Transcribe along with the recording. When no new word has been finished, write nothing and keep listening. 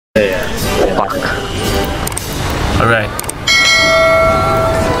fuck. Alright.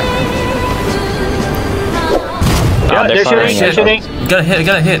 Oh, they're shooting, they're shooting. Got a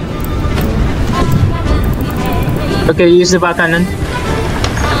hit. Okay, use the back cannon.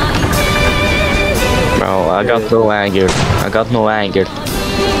 Bro, I got no anger.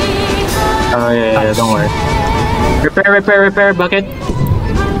 Oh yeah, don't worry. Repair, bucket.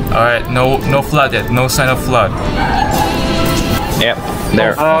 Alright, no flood yet. No sign of flood. Yep,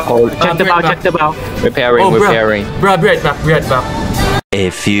 there. Check the bow. Repairing. Bro, be right back. A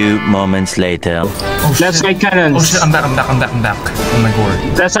few moments later. Oh, Left side cannons. Oh shit, I'm back. Oh my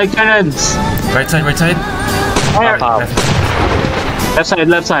god. Left side cannons. Right side. Fire. Pow.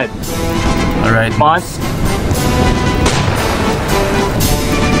 Left side. Alright. Come on.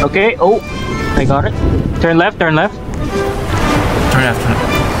 Okay, oh, I got it. Turn left. Turn left.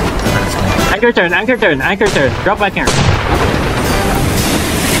 Anchor turn. Drop back here.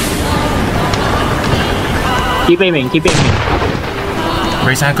 Keep aiming.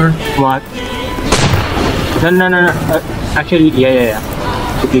 Raise anchor. What? No. Actually, yeah.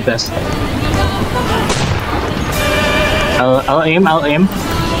 Should be best. I'll aim.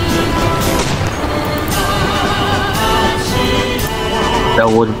 That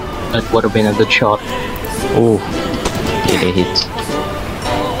would have been a good shot. Oh, get a hit.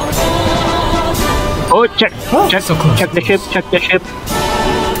 Oh, check. So close. Check the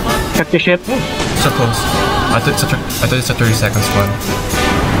ship. So close. I thought it's a 30 seconds one.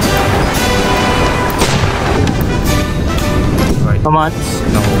 Right. Come on.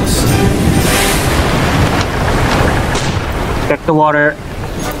 No. Check the water.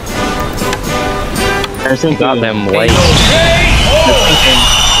 Got them way.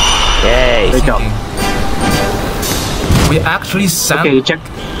 Yay. Great job. We actually sank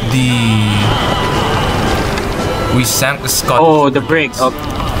We sank the Scottish. Oh, the brig. Oh.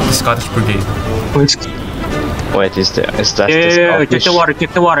 The Scottish Brigade. Wait, is that the Yeah, check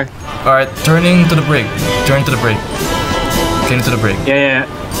the water. Alright, turning to the brig. Turn to the brig. Turn to the brig. Yeah.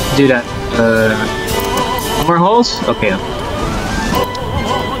 Do that. More holes? Okay.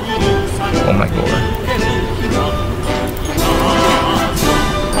 Oh my god.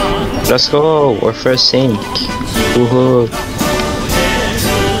 Let's go. We're first sink. Woohoo.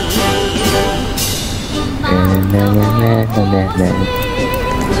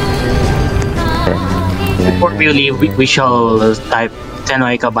 Before we leave, we shall type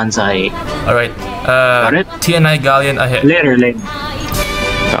Tenoy Kabansay. Alright, Got it? TNI Galleon ahead. Later.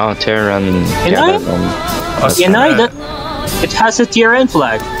 Oh, Terran. TNI? It has a TRN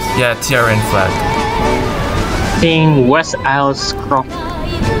flag. Yeah, TRN flag. Thing West Isles Croc.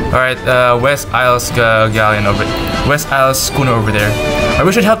 Alright, West Isles Galleon over. West Isles schooner over there. Alright,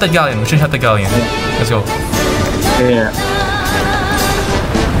 we should help that galleon. Let's go. Yeah.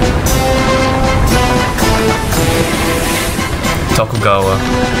 Tokugawa.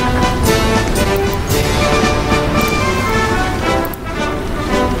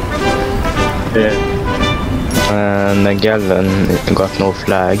 Magellan got no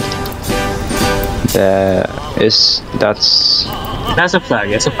flag. That's a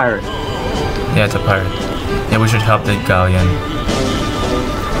flag. It's a pirate. Yeah, it's a pirate. Yeah, we should help the galleon.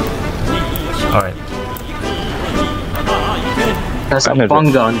 Alright. That's a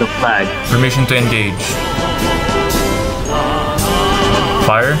bunga on the flag. Permission to engage.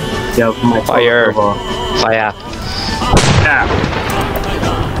 Fire? Yeah, my fire. Yeah.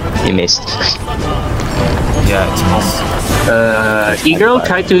 You missed. Yeah, it's missed. E-girl,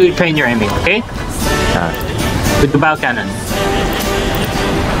 try to train your aiming, okay? With the bow cannon.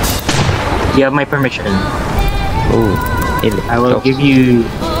 You have my permission. Ooh, I will give you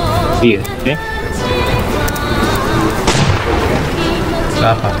view, okay?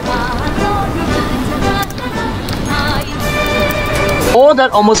 Oh,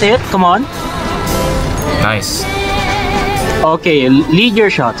 that almost hit. Come on. Nice. Okay, lead your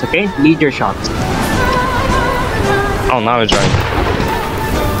shots, okay? Lead your shots. Oh, now it's right.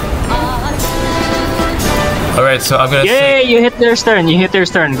 Alright, so I'm gonna Yeah, you hit their stern.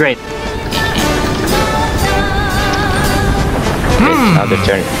 Great. Now they're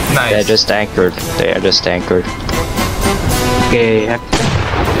turning. Nice. They are just anchored. Okay,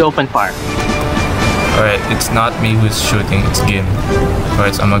 you open fire. Alright, it's not me who's shooting, it's Gim.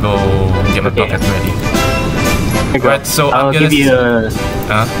 Alright, so I'm gonna go get my bucket ready. Alright, so I'll give you a...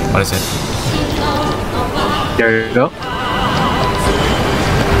 What is it? There you go.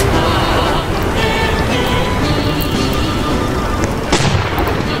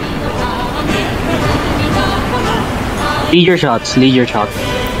 Lead your shots.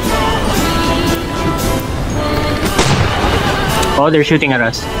 Oh, they're shooting at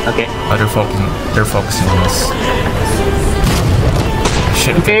us. Okay. Oh, they're focusing on us.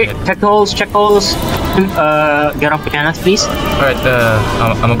 Shit. Okay, check holes, check holes. Get off the cannons, please. Alright,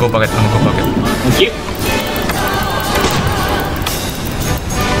 I'm gonna go bucket. Thank you.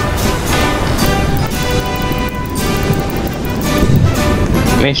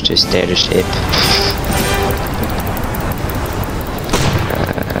 Wish to steer the ship.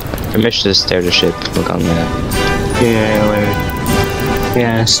 Wish to steer the ship. We kan Yeah, wait.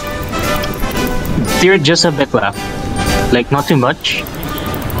 Yes. Steer just a bit left. Like, not too much.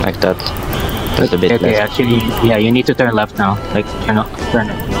 like that. Just a bit Okay, left. actually, yeah, you need to turn left now. Like, turn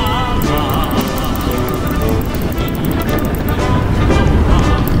it.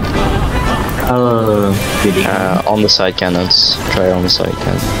 Oh, really? On the side cannons. Try on the side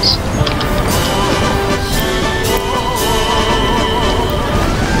cannons.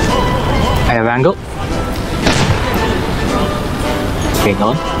 I have angle. Okay, go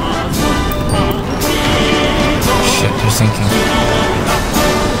on. Shit, they're sinking.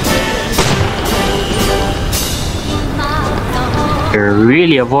 You're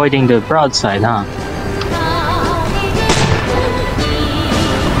really avoiding the broadside, huh?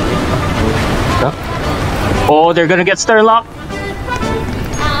 Oh, they're gonna get stern locked.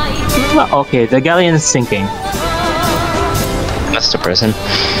 Okay, the galleon is sinking. That's the present.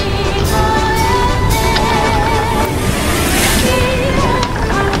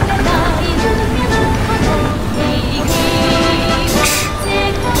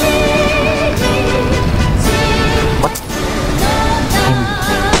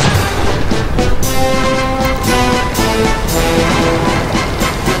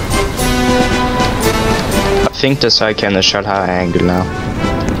 I think the side cannon shall have angle now.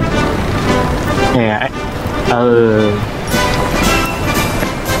 Yeah.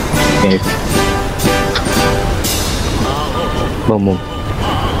 Okay. Boom, boom.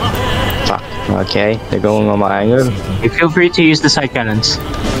 Fuck. Okay, they're going on my angle. You feel free to use the side cannons.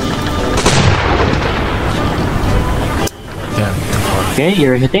 Yeah. Okay,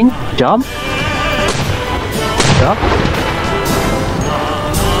 you're hitting. Job. Job.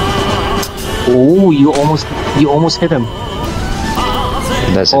 Oh, you almost hit him.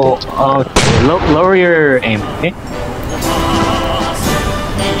 That's Oh, it. okay. Lower your aim. Okay.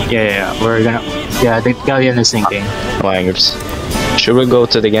 Yeah, we're gonna. Yeah, the galleon is sinking. No angles. Should we go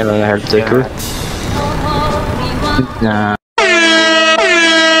to the gun and help the crew? Nah.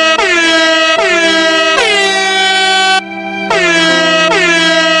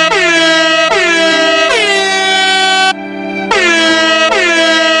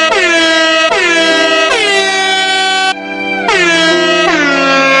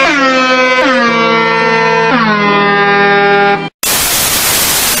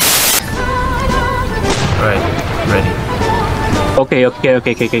 Okay. Alright,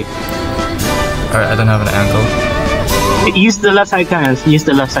 I don't have an angle. Use the left side cannons.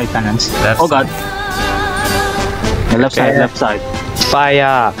 Left Oh god. The left side, Okay. left side.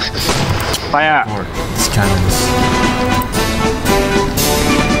 Fire! Fire! Or these cannons.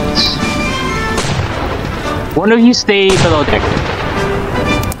 One of you stay below deck.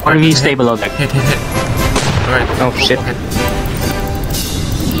 One of you stay below deck. Hit. Alright. Oh shit. Okay.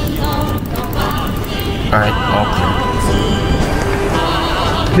 Alright, okay.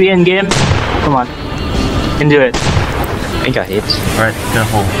 Be in game. Come on. You can do it. I think I hit. Alright, get a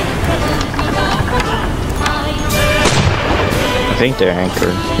hole. I think they're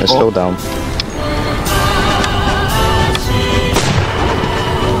anchored. Let's slow down.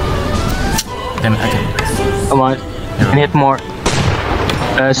 Damn it, I can. Come on. You can hit more.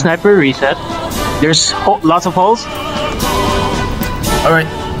 Sniper reset. There's lots of holes. Alright.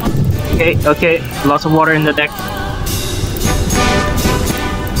 Okay. Lots of water in the deck.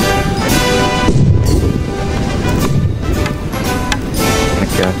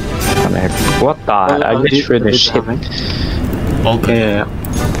 Okay. I'm here. What the? I glitched through the ship. Okay. Yeah.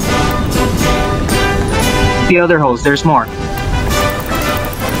 The other holes. There's more. In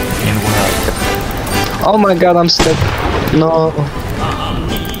where? Oh my god, I'm stuck. No.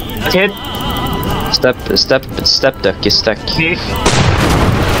 Hit. Step duck is stuck. Okay.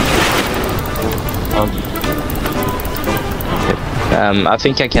 I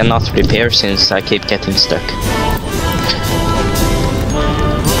think I cannot repair since I keep getting stuck.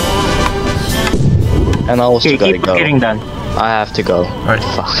 And I also Okay, gotta keep go. getting done. I have to go. Alright.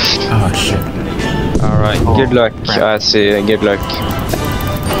 Fuck. Oh shit. Alright, Oh, good luck. crap. I see, good luck.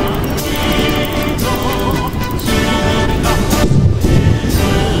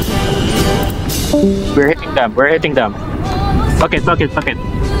 We're hitting them. Bucket.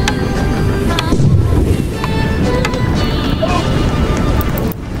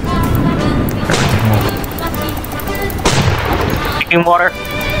 In water.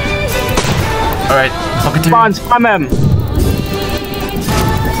 Alright, bucketeer. Spawn him.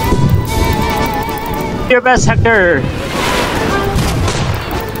 Your best, Hector.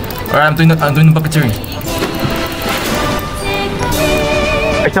 Alright, I'm doing the bucketeering.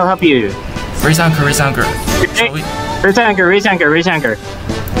 I shall help you. Raise anchor, raise anchor. Shall we? Raise anchor, raise anchor, raise anchor.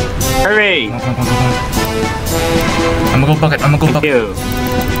 Hurry! Come on. I'm gonna go bucket, Thank you.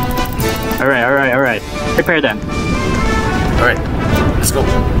 Alright. Prepare then. Alright, let's go.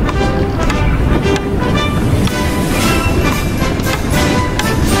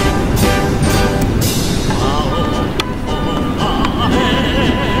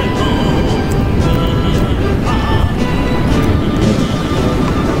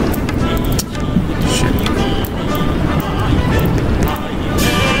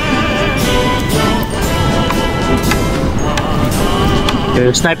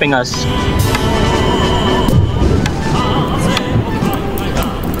 They're sniping us.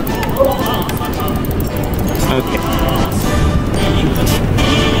 Okay.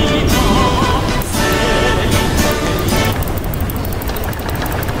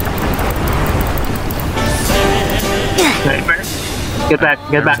 Sniper. Get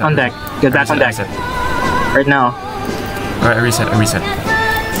back on deck. Get back on deck. Right now. Alright, I reset.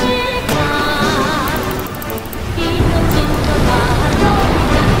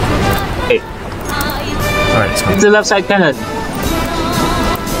 Alright, let's go. It's the left side cannon.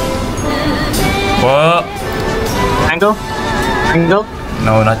 Whoa! Angle?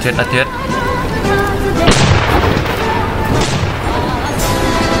 No, not yet.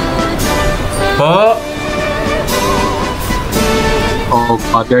 Whoa! Oh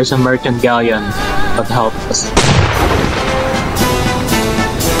god, there's a merchant galleon that help us.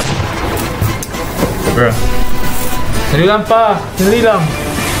 Bro. Sandali lang pa! Sandali lang!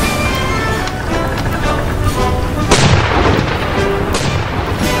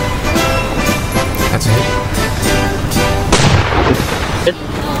 That's it.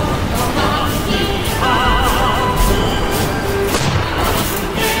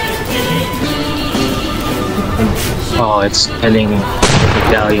 Oh, it's killing the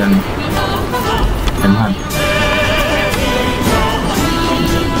galleon. Come on.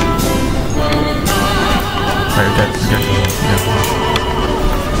 Alright,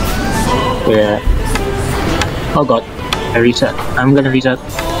 Yeah. Oh god, I reset. I'm gonna reset.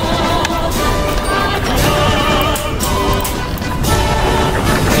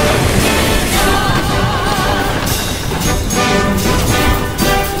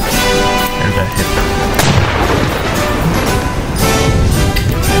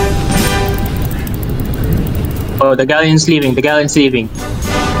 Oh, the galleon's leaving.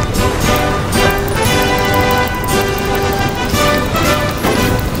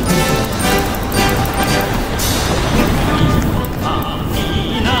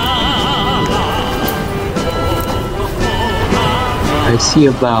 I see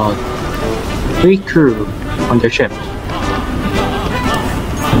about 3 crew on their ship.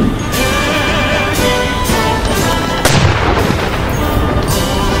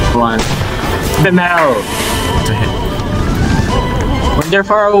 Come on. Them out. It's a hit. When they're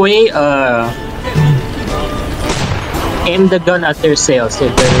far away, aim the gun at their sails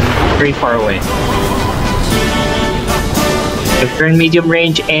if they're very far away. If they're in medium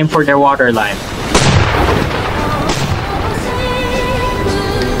range, aim for their water line.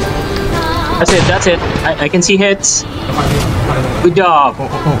 That's it. I can see hits. Good job.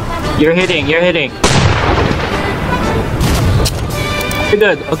 You're hitting. You're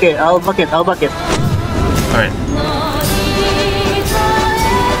good. Okay, I'll bucket. Alright.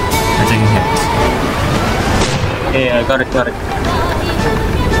 I'm taking hits. Yeah, got it.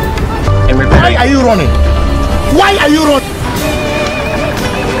 Why are you running?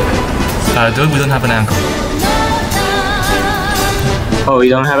 Dude, we don't have an anchor. Oh,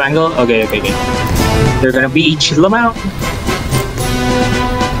 you don't have angle? Okay. They're gonna beach. Chill them out.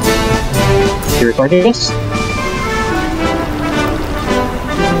 You recording this?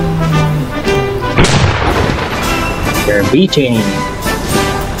 They're beaching.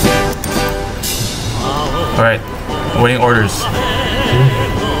 Alright, waiting orders.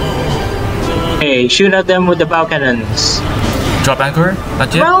 Hey, shoot at them with the bow cannons. Drop anchor?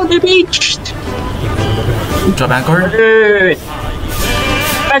 Not yet? Well, they beached! Drop anchor? Good.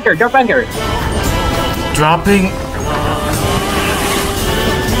 Anchor, drop anchor. Dropping.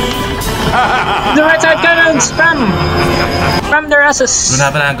 The right side cannons! Spam their asses! We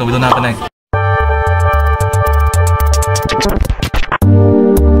don't have an anchor.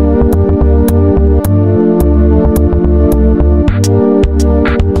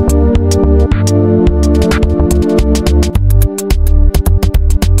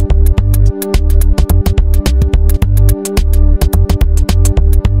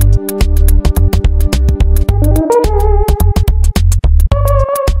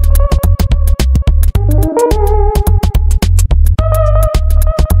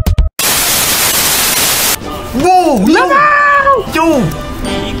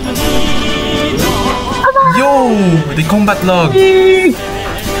 combat log.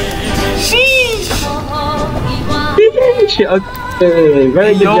 Okay,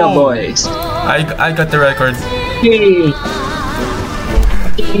 very good Yo. job, boys. I got the record. Yay.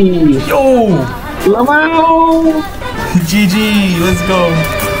 Yo! Lamau. GG, let's go.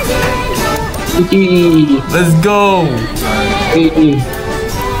 Yay. Let's go. Yay.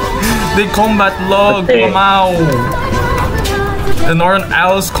 The combat log, Okay. wow. The Northern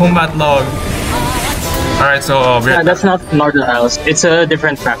Isles combat log. Alright, so we're That's not Northern Isles. It's a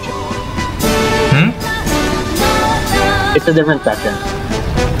different faction. It's a different faction.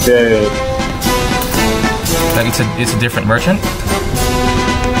 Good. like it's a different merchant.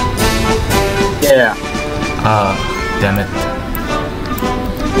 Yeah. Damn it.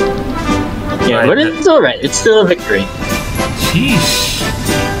 Yeah, Right. but it's alright. It's still a victory. Sheesh.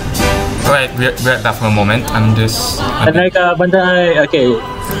 Alright, we're back for a moment. I'm just. And like, Bandai, okay.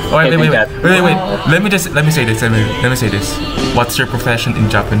 Oh, wait, I think wait. that- Let me say this. Let me say this. What's your profession in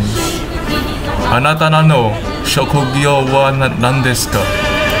Japanese? あなたの職業は何ですか?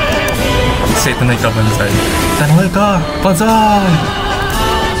 Say Tanay ka Banzai. Tanay ka Banzai!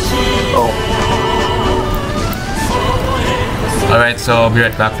 Oh. Alright, so I'll be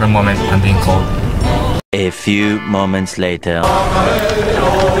right back for a moment. I'm being called. A few moments later.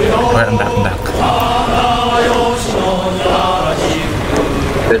 Alright, I'm back.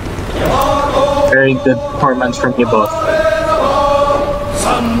 Good. Very good performance from you both.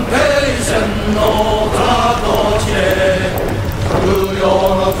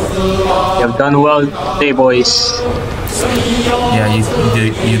 You have done well today, boys. Yeah,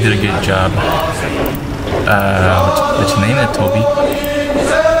 you did a good job. What's your name? Toby?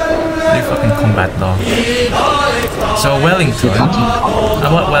 You fucking combat dog. So Wellington.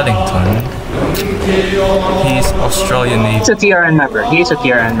 About Wellington. He's Australian Navy. He's a TRN member. He's a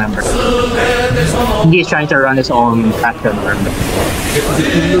TRN member. He's trying to run his own faction.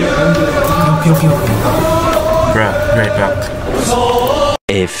 Okay. Bruh, right back.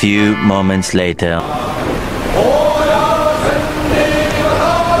 A few moments later.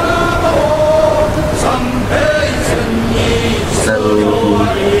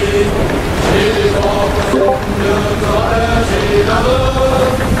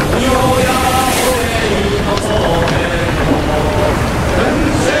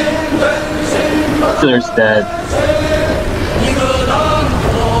 There's that.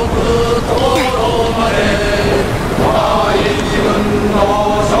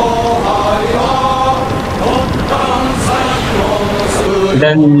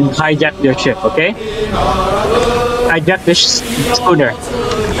 Then hijack their ship, okay? Hijack this schooner.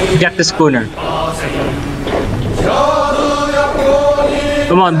 Hijack the schooner.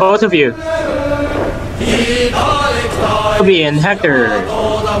 Come on, both of you. Toby and Hector.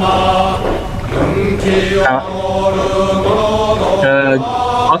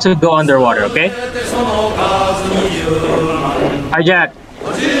 Also go underwater, okay? Hijack.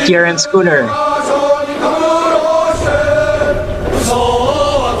 Kieran schooner.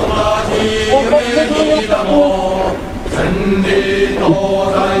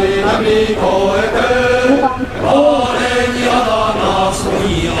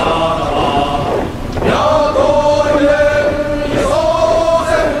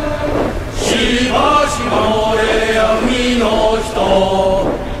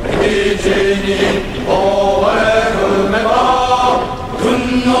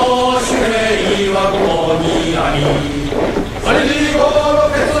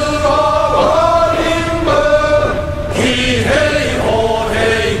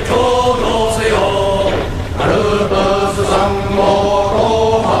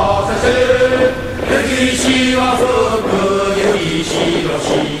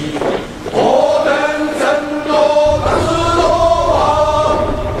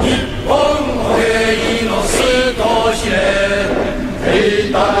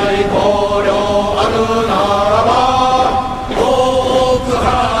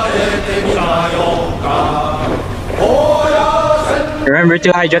 Remember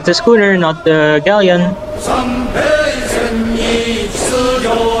to hijack the schooner, not the galleon.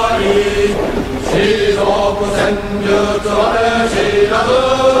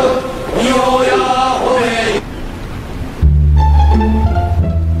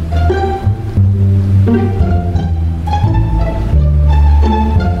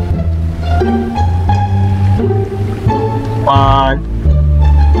 Come on.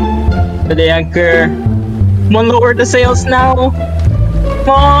 To the anchor. Come on, lower the sails now. Come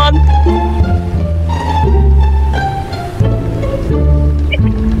on.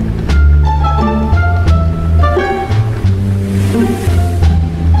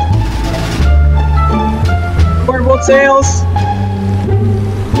 We're both out sails.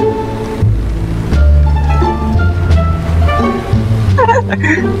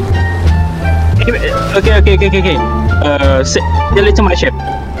 Okay. Sail it to my ship.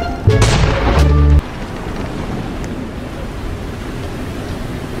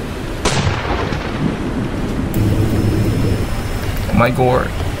 My gore.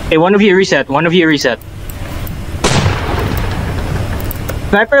 Hey, one of you reset.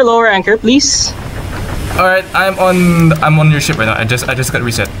 Sniper, lower anchor, please. All right, I'm on your ship right now. I just got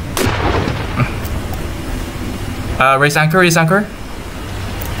reset. Raise anchor.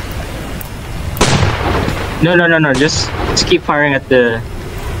 No. Just keep firing at the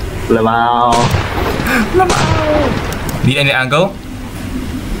Lamau. Need any angle?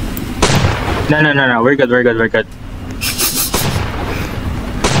 No. We're good.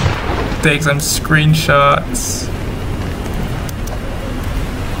 Take some screenshots.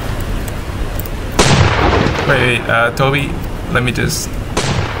 Wait, Toby, let me just.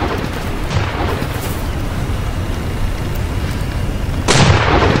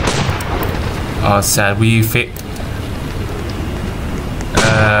 Oh, sad.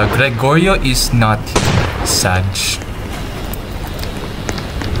 Gregorio is not here. Sad.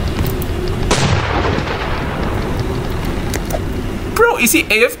 Bro, is he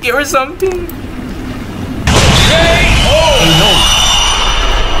AFK or something? Oh no.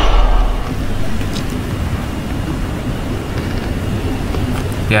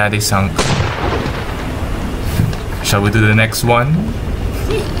 Yeah, they sunk. Shall we do the next one?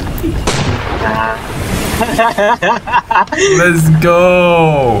 Let's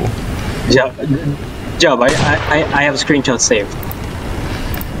go. Job. I have screenshots saved.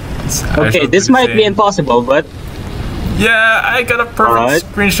 Okay, this might be impossible, but yeah, I got a perfect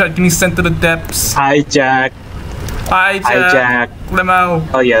screenshot getting sent to the depths. Hijack. Lamau.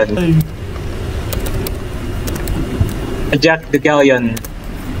 Oh yeah. Hijack the galleon.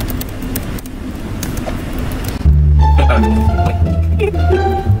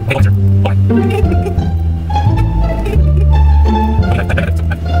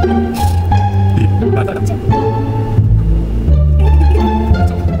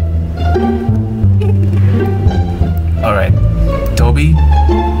 Alright, Toby,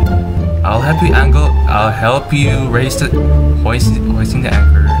 I'll help you angle. I'll help you raise the hoisting the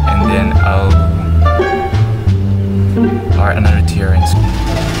anchor, and then I'll start another tier and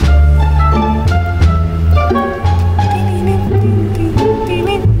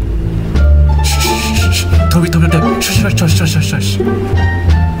Toby, shush.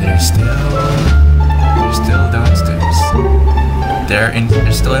 They're still downstairs. They're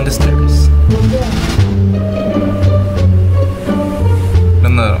still in the stairs.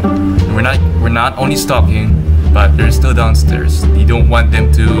 No. We're not only stalking, but they're still downstairs. You don't want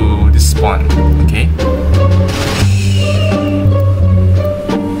them to despawn, okay?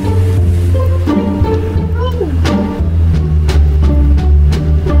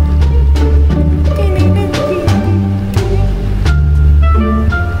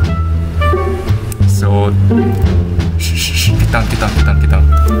 So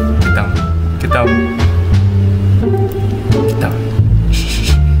get down.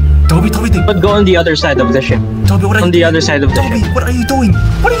 Toby. But go on the other side of the ship. Toby, what are you doing? On the other side of the ship. What are you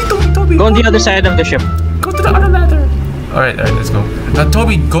doing? Toby? Go on the other side of the ship. Go to the other ladder. Alright, let's go.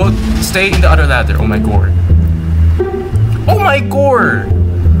 Toby, go stay in the other ladder. Oh my god.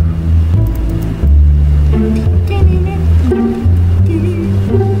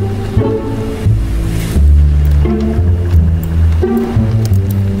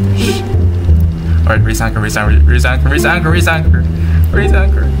 Alright, raise anchor.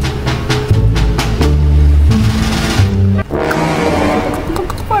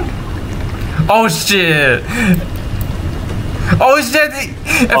 Come on. Oh shit!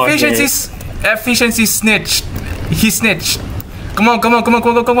 Efficiency snitched. He snitched. Come on.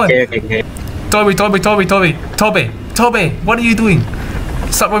 Okay. Toby, what are you doing?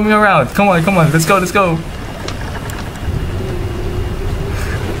 Stop moving around. Come on. Let's go.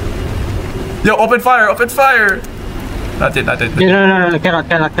 Yo, open fire. Not it. No, cannot.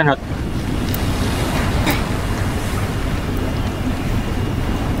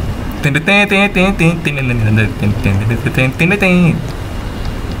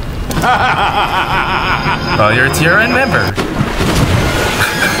 Well, you're a TRN member.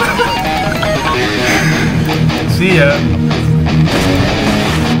 See ya.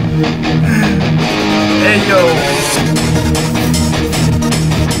 Hey yo.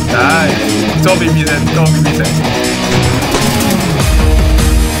 Nice. Toby reset.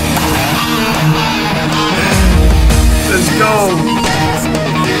 Let's go.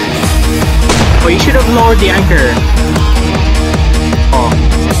 Oh, you should have lowered the anchor. Oh.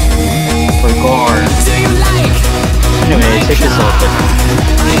 For gore. Anyway, take this off.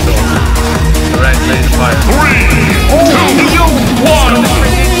 Alright, play the fire. 3, 2, 1,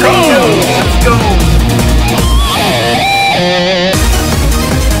 go! Let's go!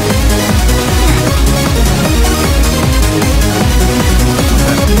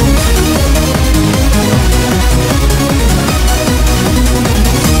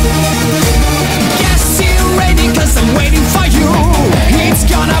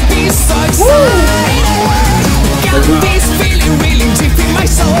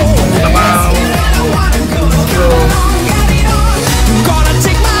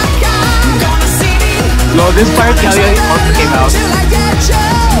 No, this part Kalia also came out.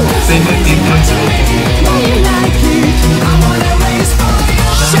 Same 15 points.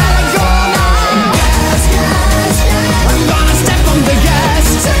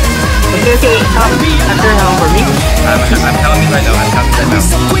 Okay, after helm for me. I'm helming right now,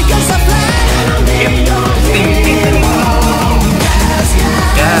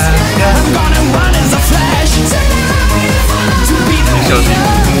 Gas. He shows you.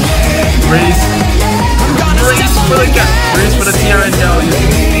 Race for the gas. Race for the tier and down.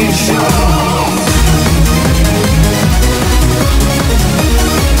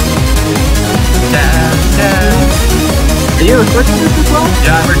 Are you recording this as well?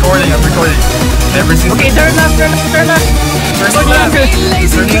 Yeah, I'm recording. Never seen. Okay, turn left. Turning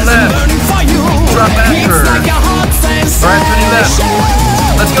left. Drop anchor. Alright, turning left.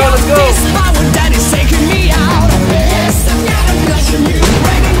 Let's go.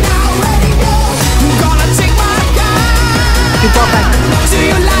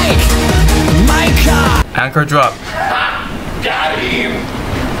 Anchor drop. Got him.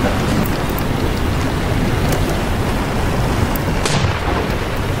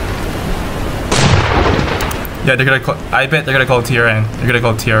 Yeah, they're gonna call, I bet they're gonna call TRN.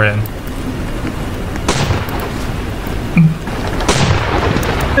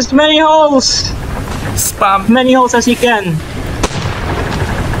 As many holes! Spam. Many holes as you can.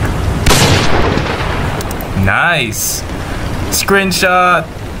 Nice. Screenshot.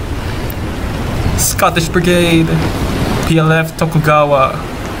 Scottish Brigade. PLF Tokugawa.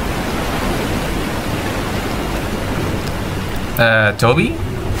 Toby?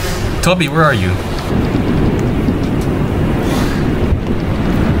 Toby, where are you?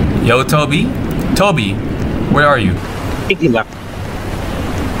 Yo, Toby? Toby, where are you? I think he left.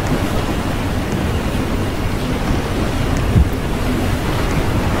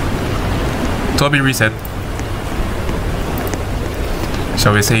 Toby reset.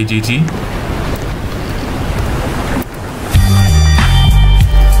 Shall we say GG?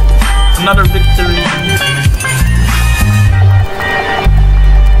 Another victory.